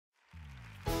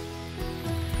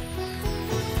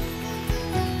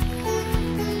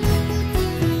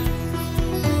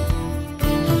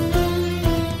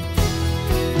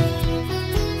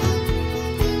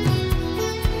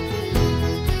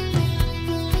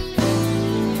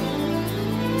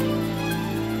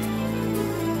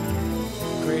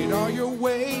are your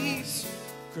ways,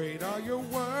 great are your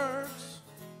works.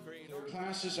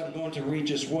 Classes, I'm going to read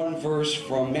just one verse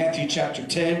from Matthew chapter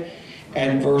 10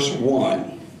 and verse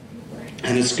 1.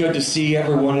 And it's good to see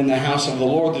everyone in the house of the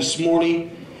Lord this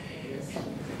morning.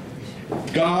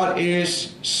 God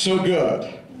is so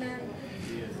good.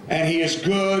 And He is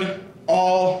good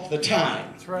all the time.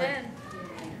 That's right.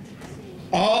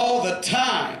 All the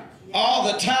time.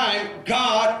 All the time,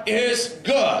 God is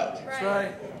good. That's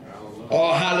right.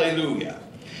 Oh, hallelujah.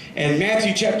 In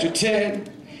Matthew chapter 10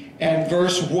 and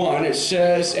verse 1, it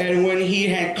says, "And when He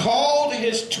had called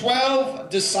His 12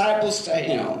 disciples to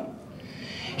Him,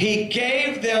 He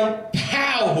gave them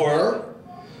power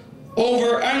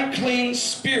over unclean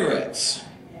spirits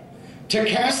to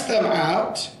cast them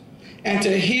out and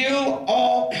to heal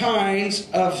all kinds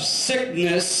of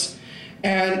sickness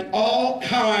and all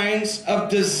kinds of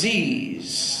disease."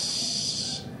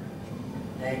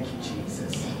 Thank you,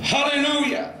 Jesus.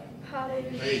 Hallelujah.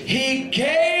 He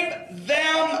gave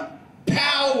them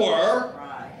power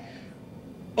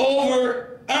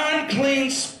over unclean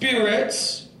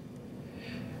spirits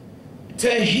to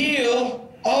heal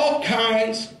all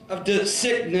kinds of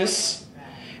sickness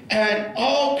and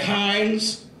all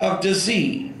kinds of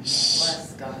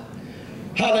disease.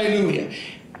 Hallelujah.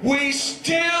 We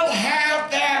still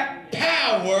have that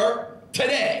power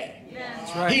today.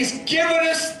 That's right. He's given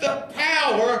us the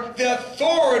power, the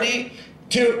authority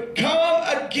to come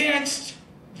against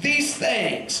these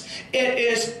things. It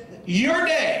is your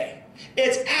day.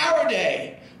 It's our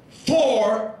day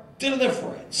for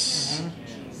deliverance.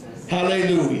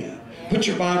 Hallelujah. Put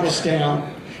your Bibles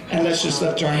down and let's just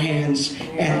lift our hands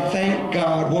and thank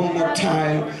God one more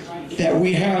time that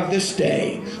we have this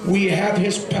day. We have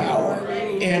His power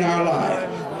in our life.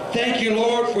 Thank you,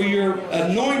 Lord, for your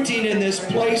anointing in this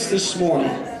place this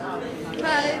morning.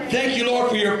 Thank you, Lord,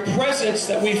 for your presence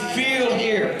that we feel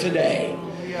here today.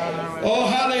 Oh,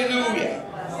 hallelujah.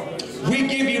 We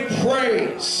give you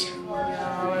praise.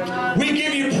 We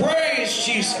give you praise,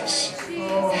 Jesus.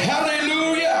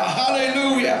 Hallelujah,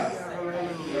 hallelujah.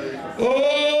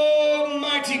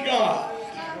 Almighty God.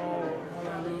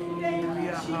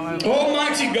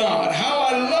 Almighty God, how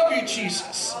I love you,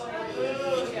 Jesus.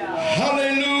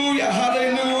 Hallelujah,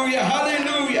 hallelujah,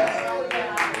 hallelujah.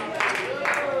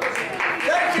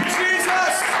 Thank you,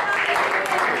 Jesus.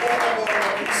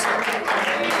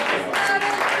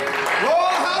 Oh,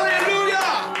 hallelujah.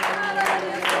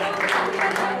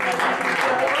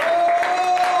 Oh,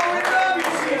 we love you,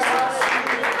 Jesus.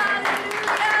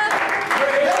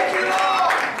 Thank you,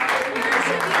 Lord.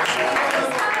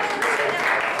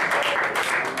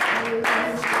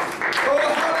 Oh,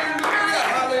 hallelujah,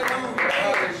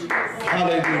 hallelujah,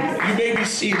 Hallelujah. You may be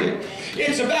seated.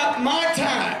 It's about my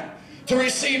time to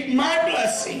receive my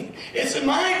blessing. It's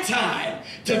my time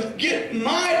to get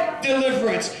my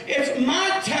deliverance. It's my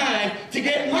time to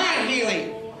get my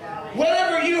healing.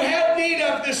 Whatever you have need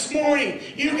of this morning,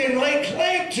 you can lay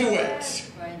claim to it.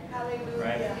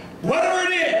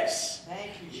 Whatever it is,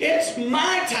 it's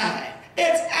my time.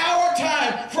 It's our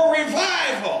time for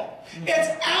revival. It's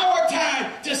our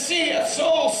time to see a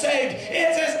soul saved.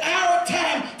 It's our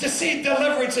time to see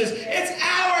deliverances. It's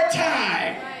our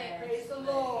time. Praise the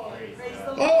Lord. Praise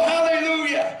the Lord. Oh,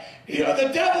 hallelujah. You know,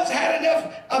 the devil's had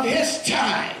enough of his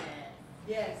time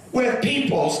with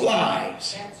people's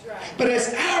lives. That's right. But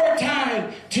it's our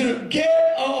time to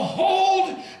get a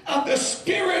hold of the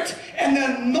Spirit and the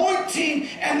anointing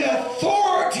and the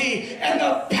authority and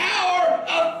the power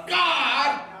of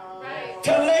God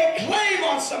to lay claim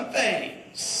on some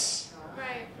things.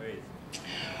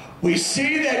 We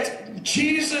see that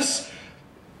Jesus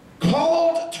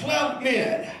called 12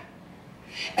 men.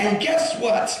 And guess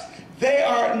what? They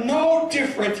are no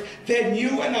different than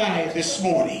you and I this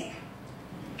morning.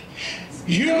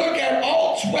 You look at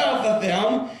all 12 of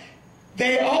them,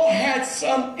 they all had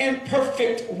some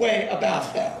imperfect way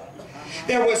about them.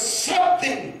 There was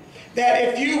something that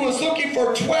if you was looking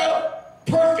for 12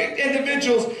 perfect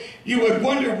individuals, you would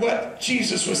wonder what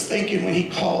Jesus was thinking when He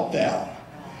called them.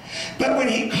 But when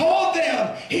He called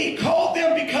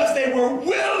them because they were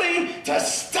willing to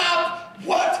stop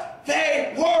what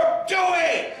they were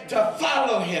doing to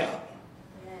follow Him.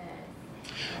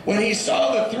 When He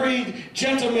saw the 3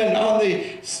 gentlemen on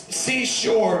the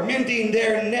seashore mending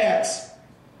their nets,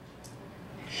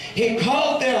 He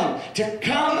called them to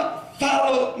come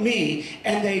follow me,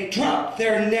 and they dropped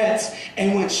their nets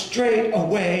and went straight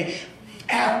away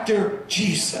after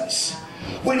Jesus.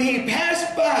 When He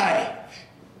passed by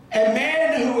a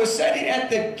man who was sitting at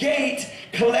the gate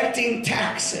collecting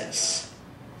taxes,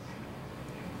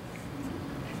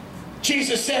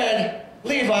 Jesus said,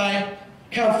 "Levi,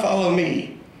 come follow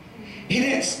me."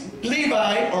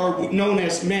 Levi, or known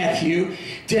as Matthew,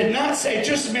 did not say,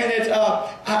 just a minute,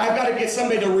 I've got to get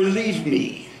somebody to relieve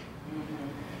me.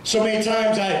 So many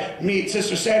times I meet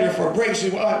Sister Sandra for a break. She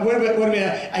says, well, wait a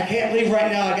minute, I can't leave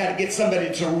right now. I've got to get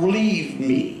somebody to relieve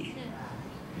me.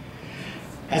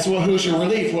 I said, well, who's your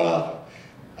relief? Well,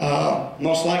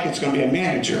 most likely it's going to be a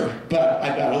manager, but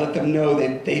I've got to let them know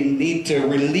that they need to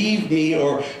relieve me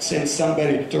or send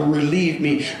somebody to relieve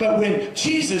me. But when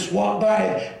Jesus walked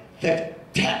by the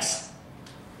tax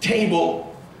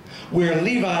table where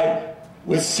Levi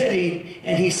was sitting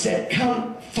and he said,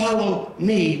 come follow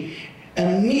me,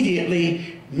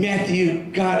 immediately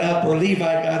Matthew got up, or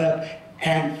Levi got up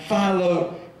and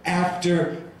followed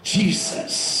after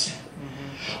Jesus.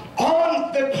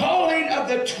 On the calling of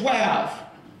the 12,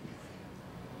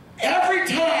 every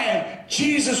time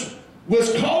Jesus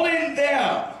was calling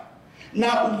them,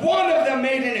 not one of them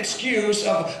made an excuse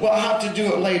of, well, I'll have to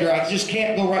do it later. I just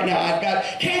can't go right now.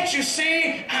 Can't you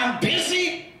see I'm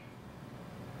busy?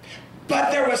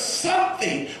 But there was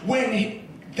something when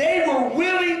they were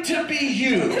willing to be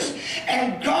used.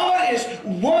 And God is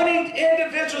wanting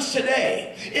individuals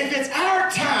today. If it's our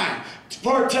time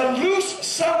to loose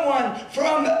someone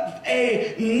from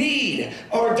a need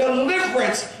or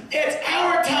deliverance, it's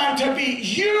our time to be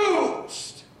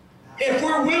used. If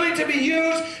we're willing to be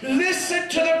used, listen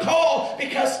to the call,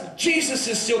 because Jesus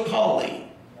is still calling.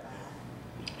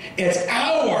 It's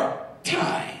our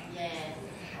time.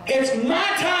 It's my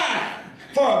time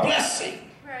for a blessing.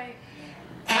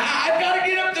 I've got to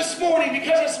get up this morning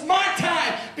because it's my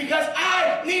time, because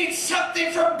I need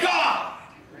something from God.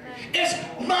 It's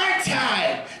my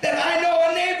time that I know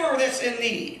a neighbor that's in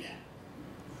need.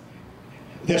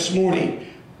 This morning,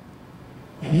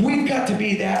 we've got to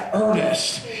be that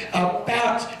earnest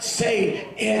about saying,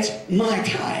 it's my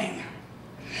time.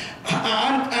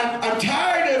 I'm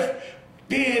tired of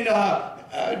being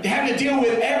having to deal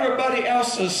with everybody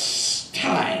else's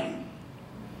time.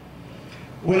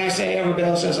 When I say everybody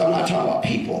else's, I'm not talking about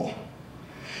people.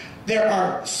 There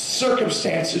are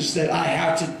circumstances that I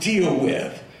have to deal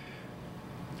with.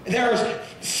 There are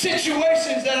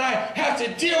situations that I have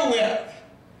to deal with.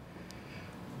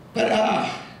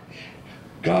 But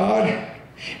God,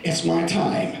 it's my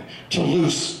time to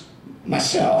loose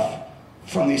myself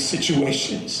from these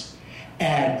situations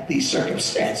and these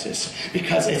circumstances,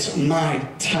 because it's my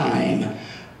time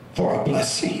for a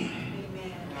blessing.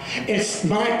 Amen. It's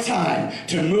my time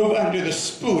to move under the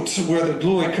spoots where the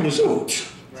glory comes out.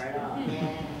 Right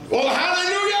on. Well,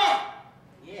 hallelujah!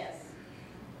 Yes.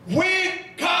 We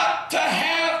got to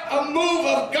have a move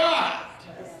of God.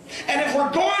 And if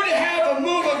we're going to have a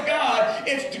move of God,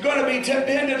 it's going to be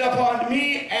dependent upon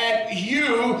me and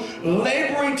you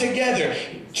laboring together.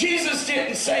 Jesus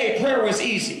didn't say prayer was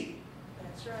easy.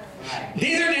 That's right.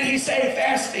 Neither did he say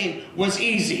fasting was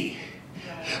easy.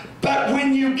 But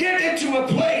when you get into a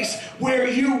place where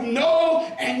you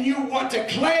know and you want to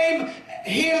claim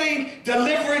healing,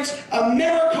 deliverance, a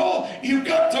miracle, you've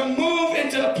got to move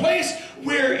into a place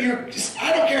where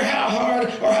I don't care how hard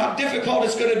or how difficult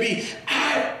it's going to be,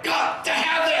 I've got to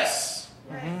have this.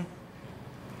 Mm-hmm.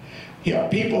 You know,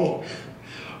 people,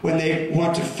 when they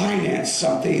want to finance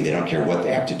something, they don't care what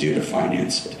they have to do to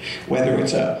finance it. Whether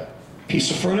it's a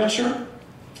piece of furniture,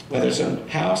 whether it's a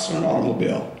house or an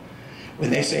automobile. When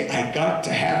they say, I got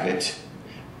to have it,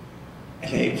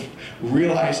 and they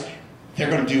realize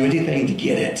they're going to do anything to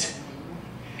get it.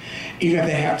 Even if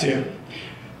they have to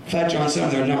fudge on some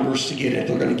of their numbers to get it,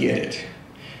 they're going to get it.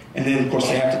 And then, of course,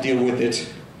 they have to deal with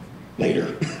it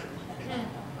later.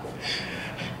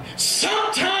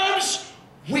 Sometimes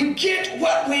we get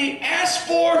what we ask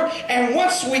for, and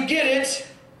once we get it,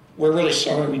 we're really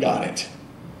sorry we got it.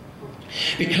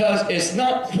 Because it's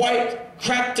not quite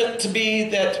cracked up to be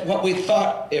that what we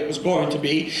thought it was going to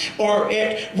be, or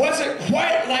it wasn't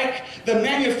quite like the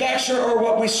manufacturer or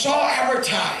what we saw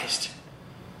advertised.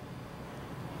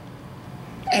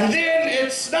 And then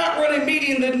it's not really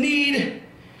meeting the need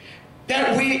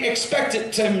that we expect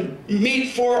it to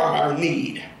meet for our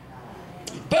need.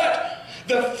 But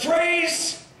the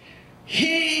phrase,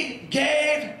 he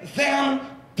gave them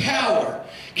power,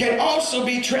 can also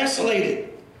be translated,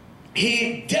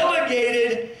 he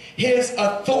delegated his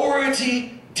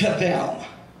authority to them.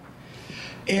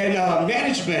 In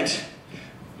management,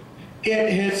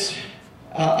 it is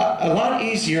a lot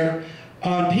easier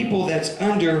on people that's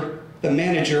under the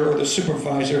manager or the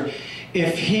supervisor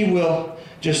if he will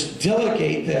just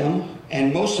delegate them,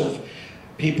 and most of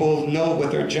people know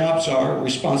what their jobs are,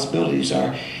 responsibilities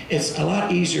are. It's a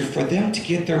lot easier for them to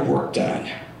get their work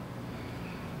done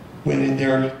when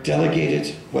they're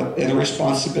delegated the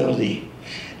responsibility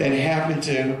than having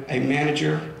to a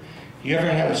manager You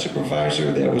ever had a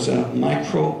supervisor that was a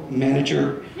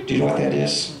micromanager? Do you know what that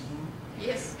is?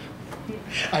 Yes.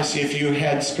 I see a few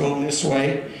heads going this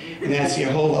way, and then I see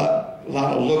a whole lot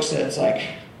of looks that's like,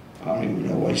 I don't even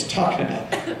know what he's talking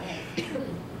about.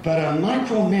 But a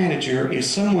micromanager is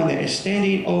someone that is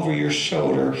standing over your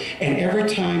shoulder, and every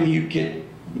time you're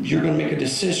going to make a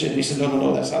decision, he said,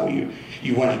 no, that's not what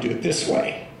you want to do it this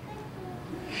way.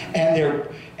 And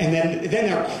then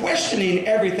they're questioning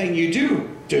everything you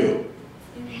do.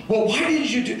 Well, why did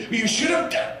you do? You should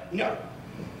have done. No.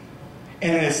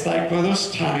 And it's like one of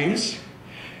those times.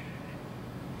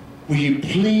 Will you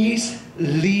please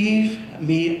leave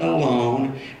me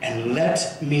alone and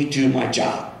let me do my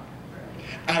job?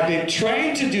 I've been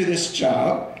trained to do this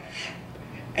job,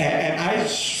 and I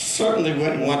certainly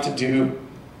wouldn't want to do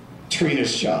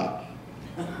Trina's job.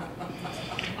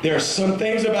 There are some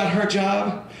things about her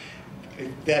job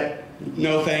that,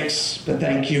 no thanks, but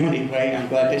thank you anyway. I'm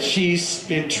glad that she's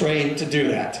been trained to do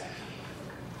that.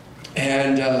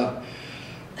 And,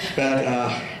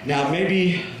 now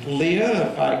maybe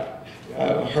Leah,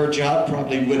 her job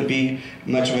probably wouldn't be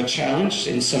much of a challenge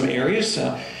in some areas,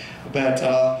 but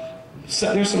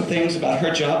there's some things about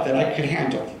her job that I could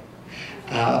handle.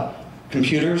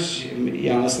 Computers,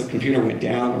 unless the computer went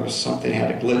down or something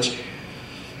had a glitch.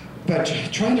 But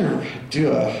trying to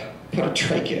put a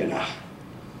trach in,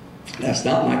 that's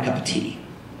not my cup of tea.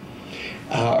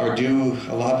 Or do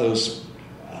a lot of those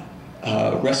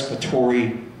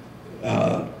respiratory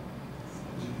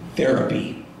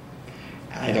therapy.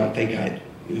 I don't think I'd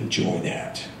enjoy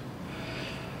that.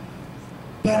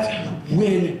 But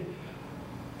when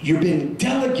you've been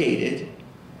delegated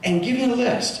and given a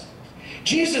list,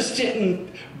 Jesus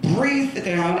didn't breathe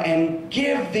down and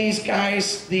give these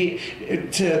guys the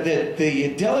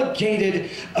delegated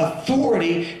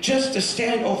authority just to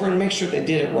stand over and make sure they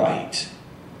did it right.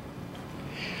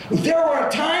 There were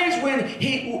times when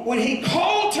he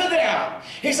called to them.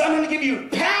 He said, I'm going to give you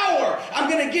power. I'm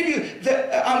going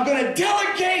to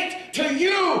delegate to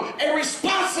you a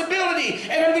responsibility,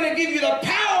 and I'm going to give you the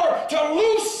power to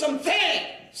loose some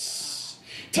things,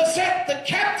 to set the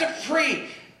captive free,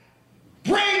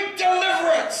 bring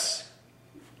deliverance.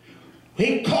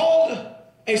 He called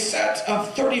a set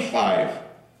of 35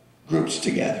 groups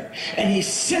together, and he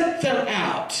sent them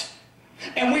out.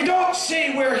 And we don't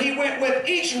see where he went with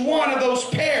each one of those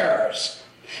pairs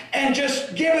and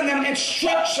just giving them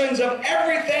instructions of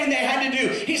everything they had to do.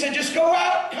 He said, just go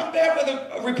out, come back with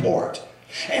a report.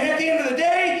 And at the end of the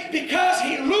day, because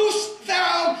he loosed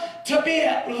them to be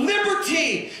at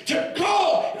liberty, to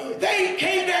go, they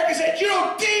came back and said,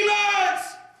 demons!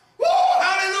 Woo,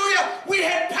 hallelujah! We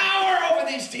had power over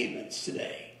these demons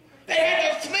today. They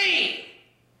had to flee.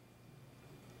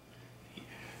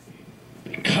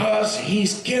 Because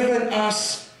he's given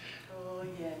us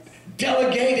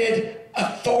delegated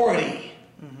authority.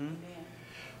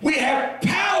 We have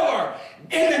power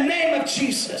in the name of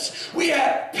Jesus. We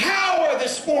have power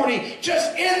this morning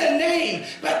just in the name.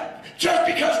 But just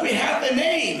because we have the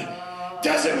name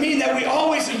doesn't mean that we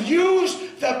always use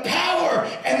the power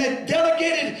and the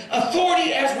delegated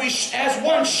authority as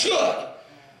one should.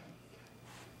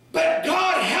 But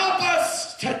God help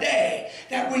us today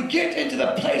that we get into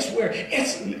the place where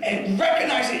and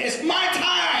recognizing it's my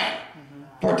time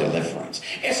for deliverance.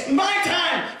 It's my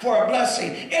time for a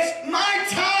blessing. It's my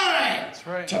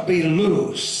time to be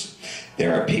loose.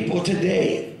 There are people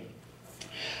today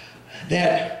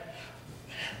that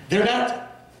they're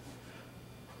not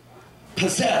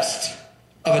possessed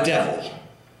of a devil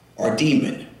or a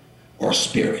demon or a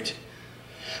spirit.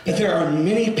 But there are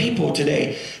many people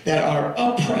today that are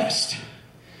oppressed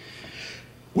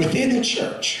within the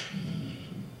church.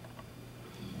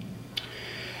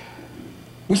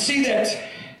 We see that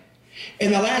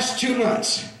in the last 2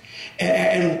 months,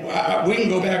 and we can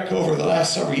go back over the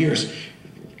last several years,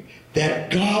 that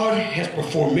God has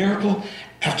performed miracle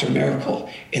after miracle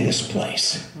in this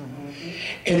place.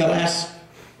 In the last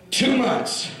 2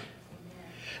 months,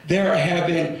 there have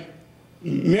been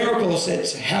miracles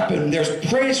that's happened. There's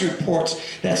praise reports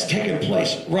that's taken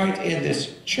place right in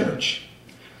this church.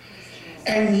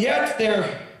 And yet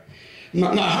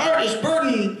my heart is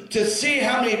burdened to see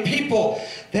how many people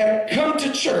that come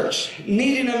to church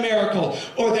needing a miracle,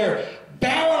 or they're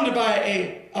bound by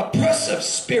an oppressive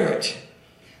spirit.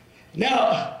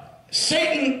 Now,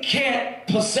 Satan can't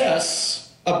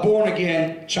possess a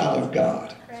born-again child of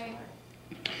God. Right.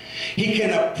 He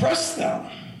can oppress them.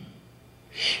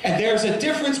 And there's a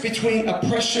difference between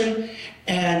oppression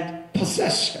and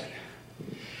possession.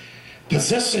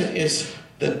 Possession is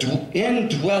the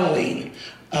indwelling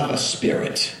of a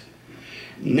spirit.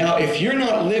 Now, if you're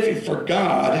not living for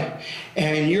God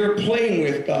and you're playing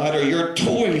with God or you're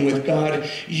toying with God,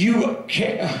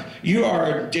 you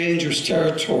are in dangerous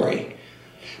territory.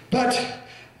 But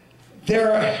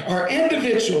there are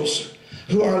individuals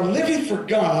who are living for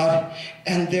God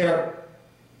and they're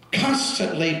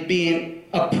constantly being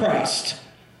oppressed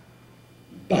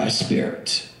by a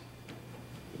spirit.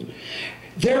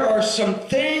 There are some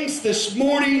things this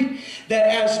morning that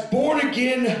as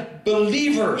born-again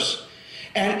believers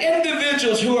and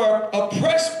individuals who are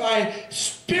oppressed by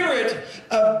spirit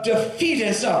of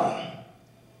defeatism,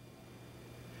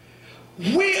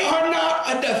 we are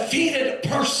not a defeated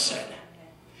person.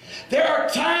 There are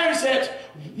times that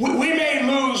we may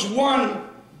lose one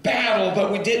battle,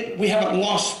 but we haven't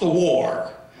lost the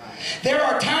war. There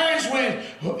are times when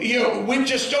we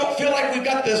just don't feel like we've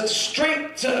got the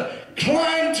strength to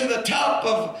climb to the top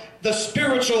of the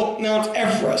spiritual Mount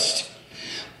Everest.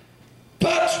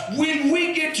 But when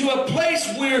we get to a place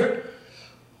where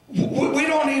we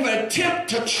don't even attempt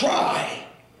to try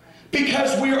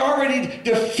because we're already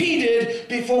defeated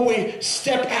before we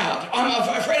step out.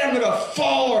 I'm afraid I'm going to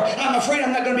fall, or I'm afraid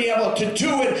I'm not going to be able to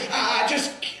do it.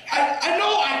 I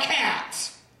know I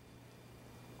can't.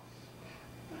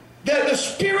 The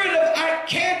spirit of I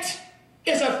can't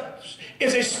is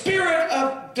a spirit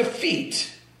of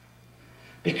defeat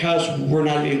because we're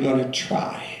not even going to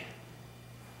try.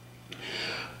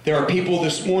 There are people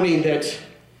this morning that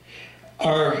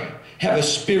have a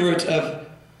spirit of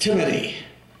timidity.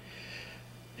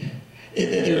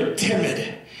 They're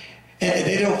timid. And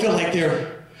they don't feel like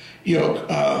they're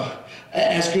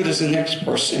as good as the next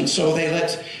person. So they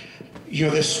let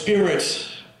the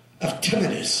spirit of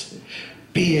timidness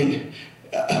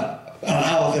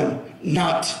allow them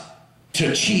not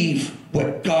to achieve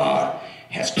what God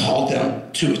has called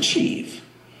them to achieve.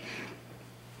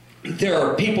 There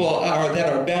are people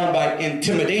that are bound by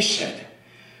intimidation.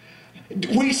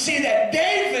 We see that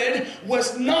David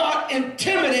was not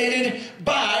intimidated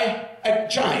by a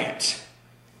giant.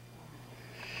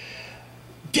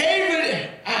 David,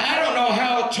 I don't know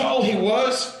how tall he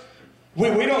was. We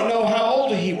don't know how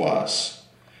old he was.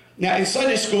 Now, in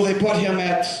Sunday school, they put him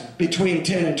at between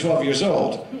 10 and 12 years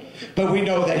old. But we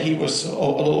know that he was a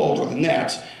little older than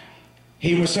that.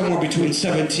 He was somewhere between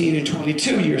 17 and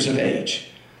 22 years of age.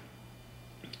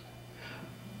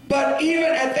 But even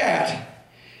at that,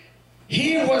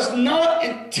 he was not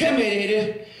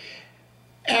intimidated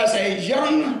as a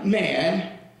young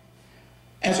man,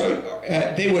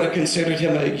 they would have considered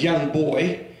him a young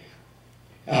boy.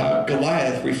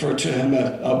 Goliath referred to him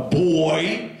a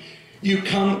boy. You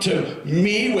come to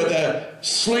me with a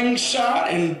slingshot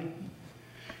and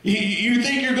you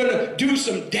think you're going to do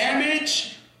some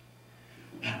damage?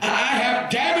 I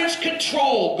have damage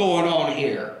control going on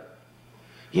here.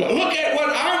 Look at what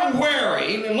I'm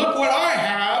wearing, and look what I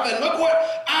have, and look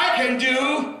what I can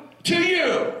do to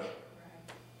you.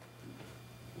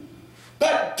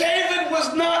 But David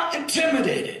was not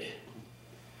intimidated.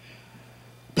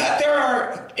 But there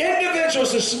are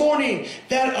individuals this morning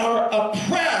that are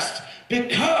oppressed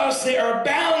because they are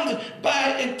bound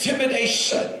by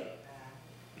intimidation.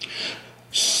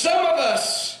 Some of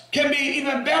us can be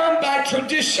even bound by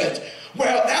traditions.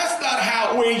 Well, that's not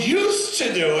how we used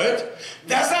to do it.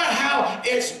 That's not how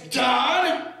it's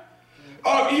done.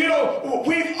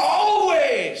 We've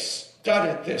always done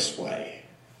it this way.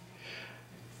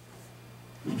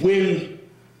 When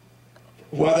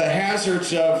the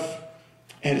hazards of,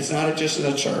 and it's not just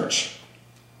in the church,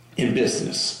 in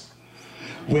business,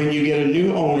 when you get a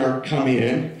new owner come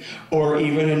in, or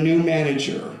even a new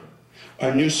manager,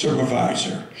 a new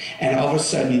supervisor, and all of a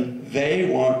sudden they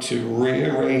want to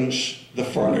rearrange the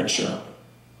furniture.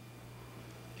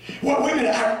 Well, wait a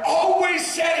minute, I've always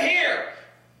said here,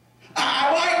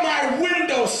 I like my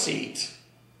window seat.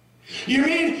 You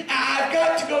mean I've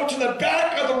got to go to the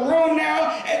back of the room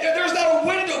now, and there's not a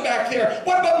window back there?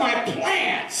 What about my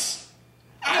plants?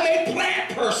 I'm a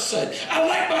plant person. I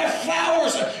like my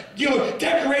flowers,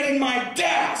 decorating my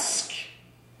desk.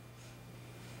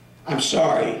 I'm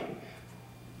sorry.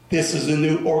 This is the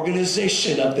new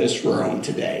organization of this room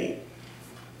today.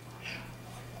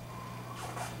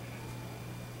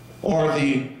 Or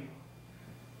the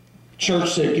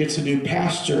church that gets a new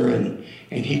pastor and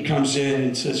he comes in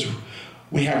and says,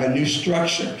 we have a new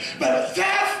structure. But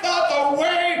that's not the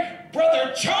way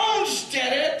Brother Jones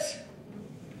did it.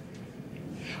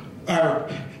 Or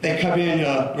they come in,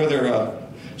 Brother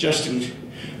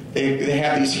Justin, they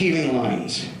have these healing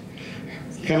lines.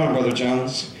 Come on, Brother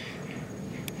Jones.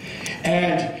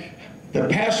 And the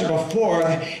pastor before,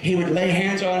 he would lay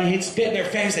hands on them, he'd spit in their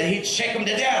face, and he'd shake them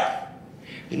to death.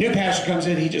 The new pastor comes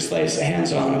in, he just lays the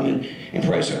hands on him and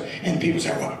prays him. And people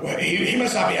say, well, he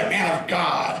must not be a man of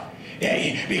God.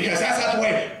 Yeah, because that's not the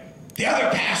way the other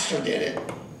pastor did it.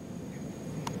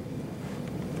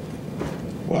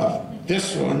 Well,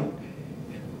 this one,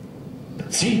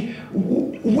 see,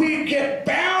 we get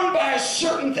bound by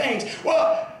certain things.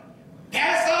 Well,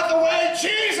 that's not the way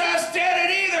Jesus did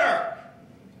it either.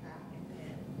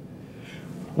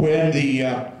 When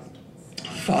the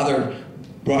father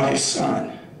brought his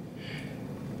son,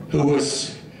 who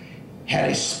had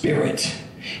a spirit,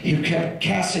 he kept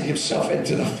casting himself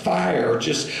into the fire,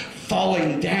 just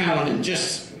falling down and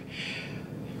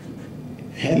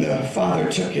the father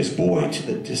took his boy to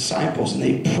the disciples, and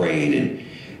they prayed, and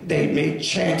they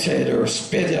chanted or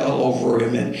spit all over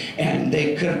him, and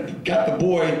they got the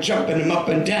boy jumping him up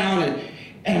and down,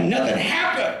 and nothing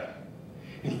happened.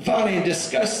 And finally, in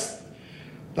disgust,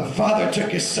 the father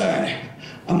took his son.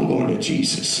 I'm going to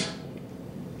Jesus.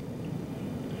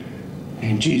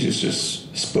 And Jesus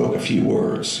just spoke a few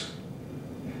words.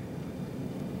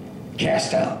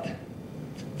 Cast out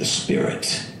the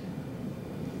spirit.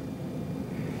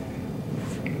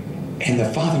 And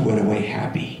the father went away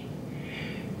happy.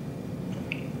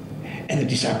 And the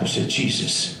disciples said,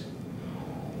 Jesus,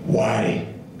 why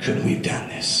couldn't we have done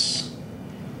this?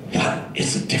 God,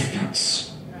 it's a difference.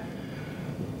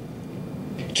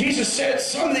 Jesus said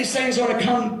some of these things ought to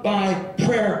come by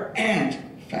prayer and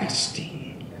fasting.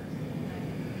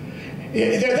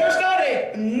 There's not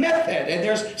a method,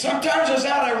 and sometimes there's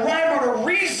not a rhyme or a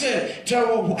reason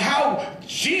to how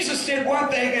Jesus did one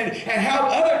thing and how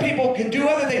other people can do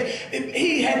other things.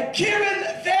 He had given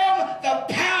them the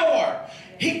power.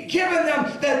 He'd given them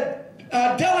the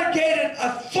delegated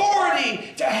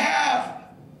authority to have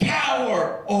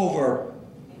power over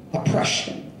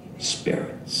oppression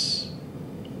spirits.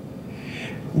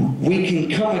 We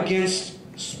can come against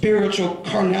spiritual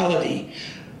carnality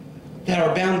that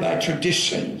are bound by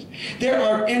tradition. There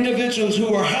are individuals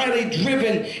who are highly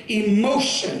driven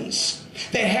emotions.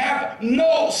 They have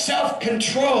no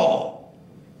self-control.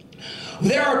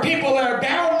 There are people that are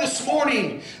bound this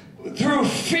morning through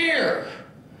fear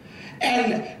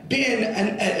and being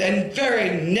a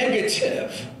very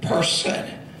negative person.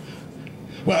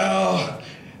 Well,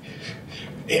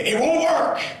 it won't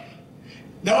work.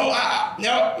 No,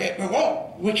 it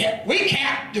won't. We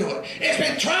can't do it. It's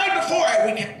been tried before.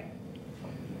 We can't.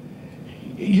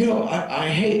 You know, I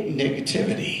hate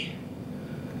negativity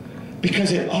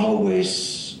because it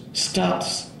always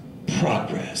stops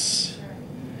progress.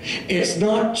 It's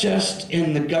not just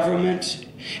in the government,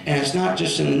 and it's not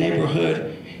just in the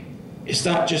neighborhood. It's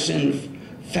not just in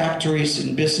factories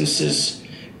and businesses.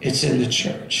 It's in the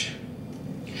church.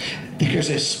 There's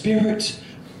a spirit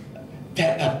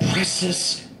that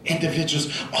oppresses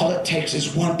individuals. All it takes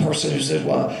is one person who says,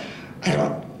 well, I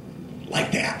don't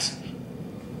like that.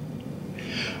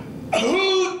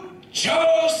 Who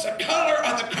chose the color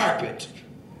of the carpet?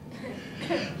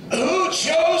 Who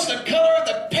chose the color of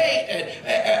the paint?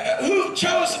 Who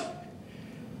chose?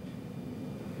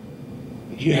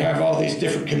 You have all these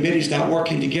different committees not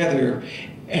working together,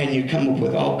 and you come up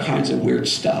with all kinds of weird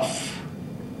stuff.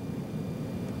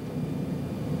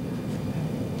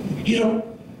 You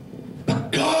know,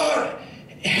 but God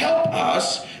help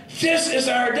us. This is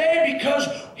our day because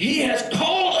He has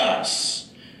called us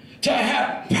to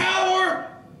have power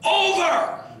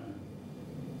over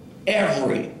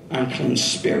every unclean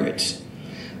spirit,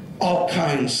 all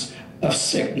kinds of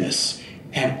sickness,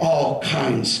 and all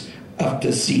kinds of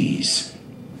disease.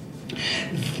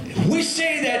 We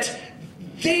say that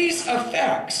these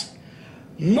effects,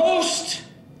 most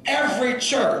every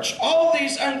church, all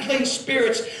these unclean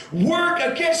spirits work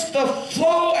against the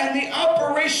flow and the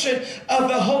operation of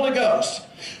the Holy Ghost.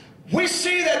 We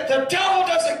see that the devil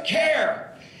doesn't care.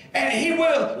 And he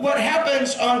will, what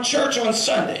happens on church on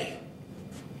Sunday.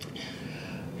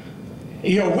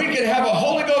 You know, we could have a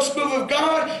Holy Ghost move of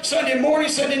God Sunday morning,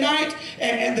 Sunday night,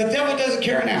 and the devil doesn't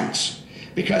care an ounce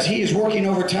because he is working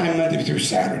overtime Monday through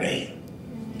Saturday.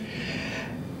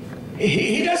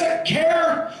 He doesn't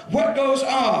care what goes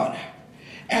on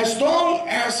as long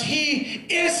as he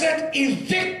isn't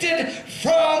evicted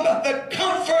from the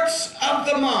comforts of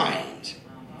the mind.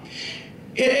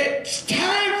 It's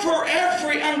time for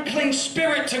every unclean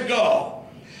spirit to go.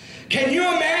 Can you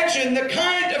imagine the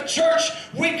kind of church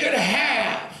we could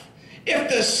have if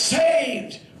the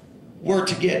saved were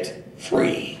to get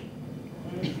free?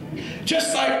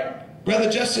 Just like Brother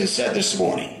Justin said this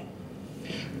morning,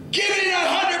 giving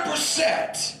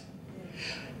 100%.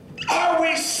 Are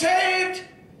we saved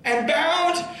and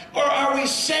bound, or are we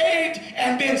saved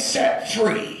and been set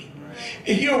free?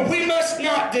 We must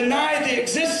not deny the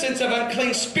existence of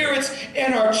unclean spirits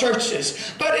in our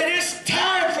churches. But it is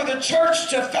time for the church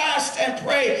to fast and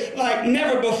pray like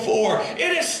never before.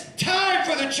 It is time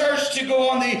for the church to go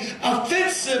on the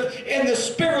offensive in the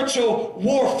spiritual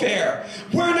warfare.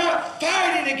 We're not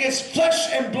fighting against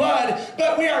flesh and blood,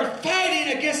 but we are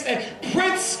fighting against a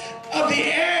prince of the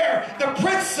air, the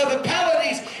prince of the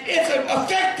palaces. It's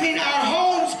affecting our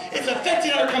homes. It's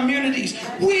affecting our communities.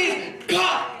 We've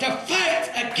got to fight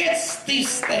against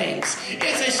these things.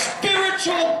 It's a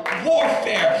spiritual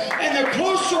warfare. And the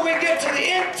closer we get to the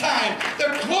end time,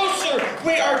 the closer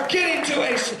we are getting to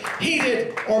a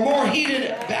heated or more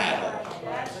heated battle.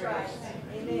 That's right.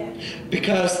 Amen.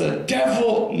 Because the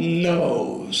devil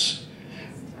knows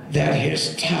that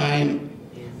his time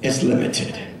is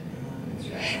limited.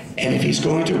 And if he's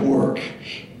going to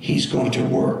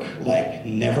work like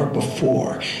never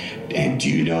before. And do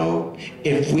you know,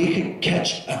 if we could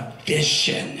catch a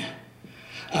vision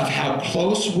of how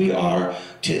close we are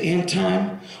to end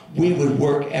time, we would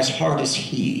work as hard as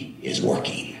he is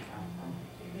working.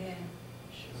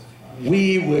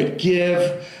 We would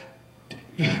give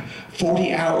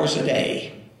 40 hours a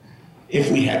day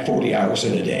if we had 40 hours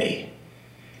in a day.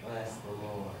 Bless the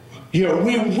Lord. You know,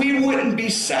 we wouldn't be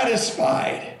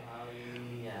satisfied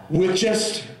with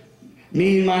just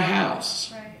me and my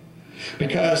house. Right.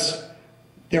 Because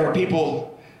there are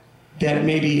people that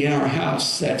may be in our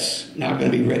house that's not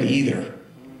going to be ready either.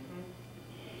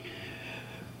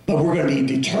 But we're going to be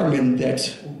determined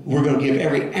that we're going to give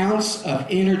every ounce of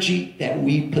energy that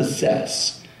we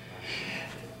possess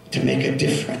to make a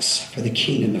difference for the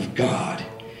kingdom of God.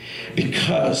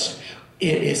 Because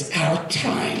it is our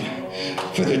time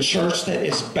for the church that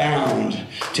is bound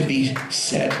to be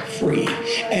set free.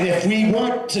 And if we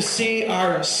want to see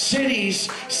our cities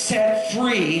set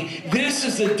free, this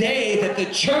is the day that the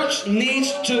church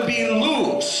needs to be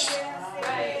loose.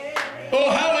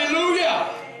 Oh, hallelujah!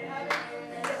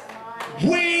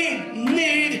 We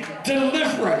need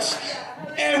deliverance.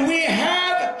 And we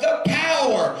have the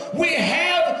power. We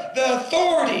have the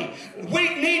authority.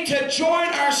 We need to join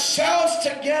ourselves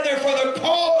together for the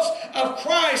cause of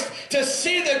Christ, to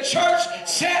see the church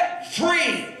set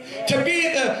free, to be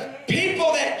the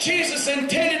people that Jesus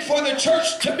intended for the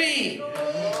church to be.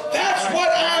 That's what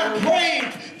I'm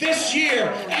praying this year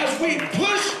as we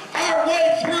push our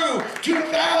way through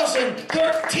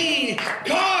 2013.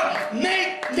 God,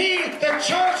 make me the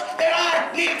church that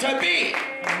I need to be.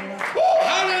 Woo,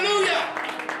 hallelujah.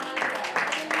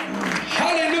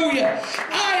 Hallelujah.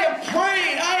 I am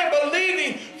praying, I am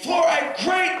believing for a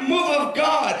great move of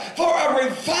God, for a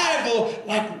revival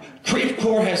like Creve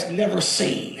Coeur has never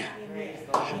seen.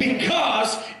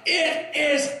 Because it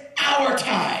is our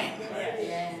time.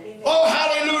 Oh,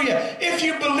 hallelujah. If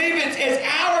you believe it is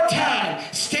our time,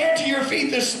 stand to your feet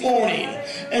this morning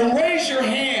and raise your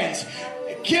hands.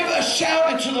 Give a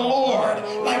shout unto the Lord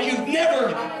like you've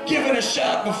never given a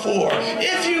shout before.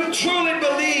 If you truly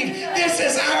believe this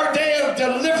is our day of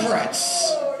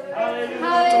deliverance. Hallelujah.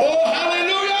 Oh,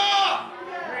 hallelujah.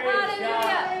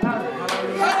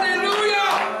 Hallelujah.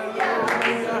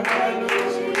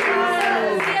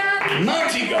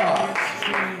 Mighty God.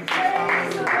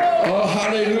 Oh,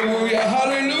 hallelujah,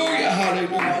 hallelujah,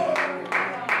 hallelujah.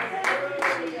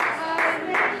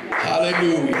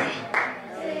 Hallelujah.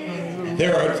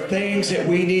 There are things that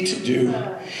we need to do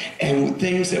and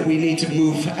things that we need to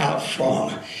move out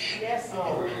from.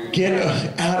 Get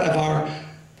out of our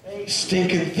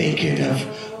stinking thinking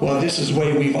of, well, this is the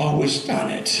way we've always done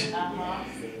it.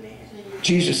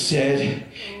 Jesus said,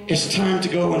 it's time to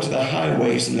go into the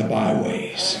highways and the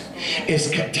byways.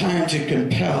 It's time to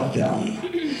compel them.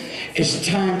 It's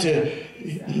time to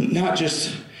not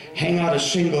just hang out a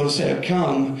shingle and say,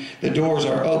 come, the doors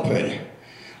are open.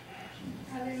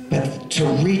 But to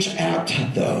reach out to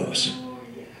those.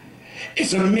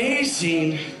 It's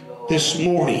amazing this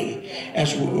morning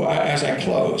as I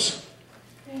close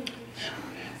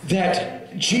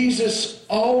that Jesus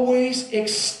always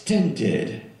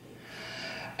extended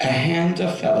a hand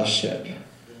of fellowship.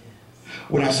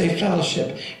 When I say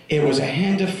fellowship, it was a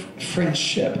hand of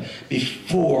friendship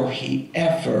before he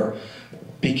ever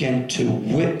began to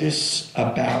witness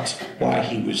about why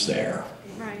he was there.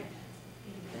 Right.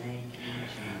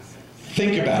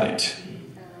 Think about it.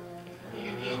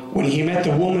 When he met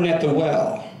the woman at the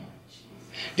well,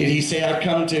 did he say, I've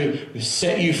come to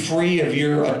set you free of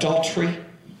your adultery?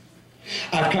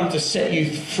 I've come to set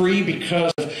you free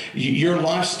because of your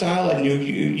lifestyle and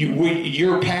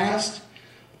your past?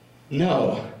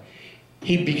 No.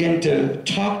 He began to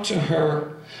talk to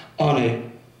her on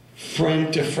a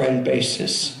friend-to-friend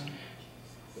basis.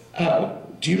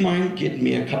 do you mind getting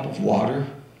me a cup of water?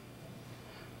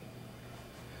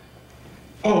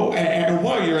 Oh, and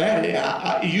while you're at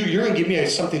it, you're going to give me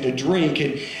something to drink,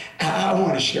 and I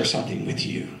want to share something with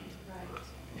you.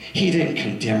 He didn't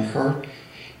condemn her.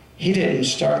 He didn't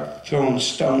start throwing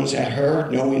stones at her,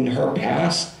 knowing her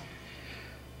past.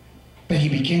 But he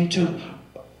began to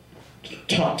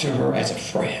talk to her as a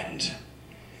friend.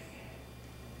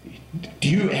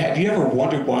 Have you ever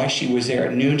wondered why she was there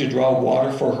at noon to draw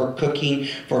water for her cooking,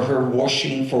 for her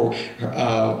washing, for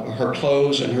her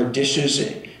clothes and her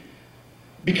dishes?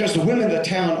 Because the women of the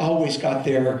town always got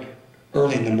there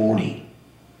early in the morning.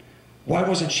 Why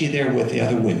wasn't she there with the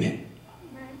other women?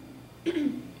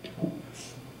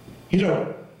 You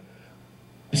know,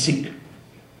 see,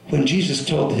 when Jesus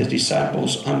told his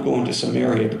disciples, I'm going to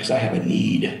Samaria because I have a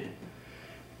need,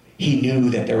 he knew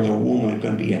that there was a woman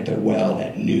going to be at the well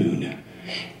at noon,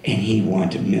 and he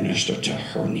wanted to minister to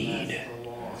her need.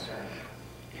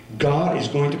 God is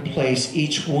going to place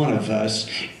each one of us,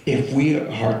 if we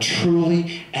are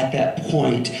truly at that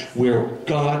point where,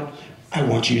 God, I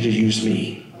want you to use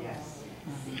me.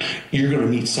 You're going to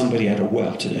meet somebody at a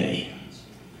well today,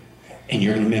 and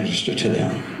you're going to minister to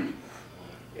them.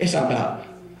 It's not about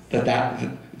that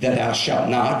thou shalt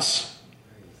nots,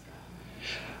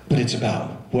 but it's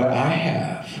about what I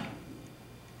have,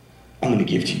 I'm going to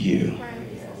give to you.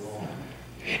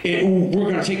 We're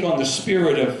going to take on the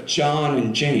spirit of John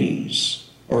and James,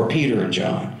 or Peter and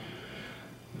John,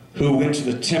 who went to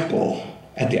the temple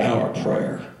at the hour of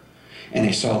prayer, and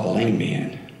they saw the lame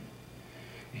man.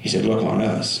 He said, look on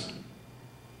us.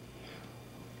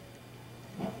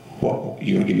 What,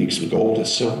 you going to give me some gold and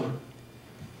silver?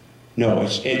 No,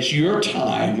 it's your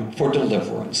time for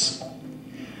deliverance.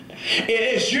 It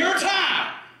is your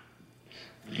time.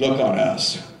 Look on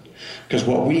us. Because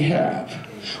what we have,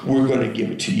 we're going to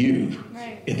give it to you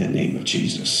in the name of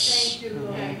Jesus.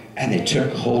 And they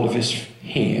took hold of his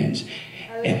hands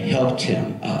and helped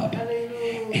him up.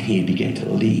 And he began to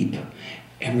leap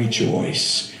and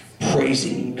rejoice,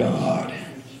 praising God.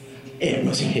 It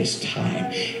was his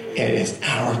time. It is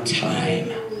our time.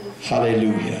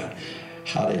 Hallelujah.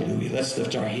 Hallelujah. Let's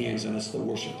lift our hands and let's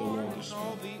worship the Lord.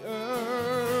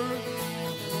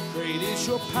 Great is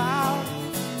your power,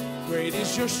 great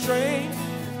is your strength,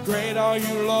 great are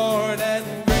you, Lord, and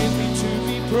greatly to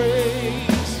be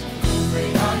praised.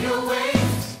 Great are your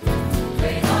ways,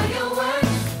 great are your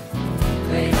works,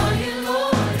 great are you,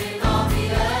 Lord, in all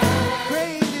the earth.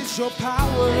 Great is your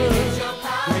power,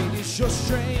 great is your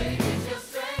strength.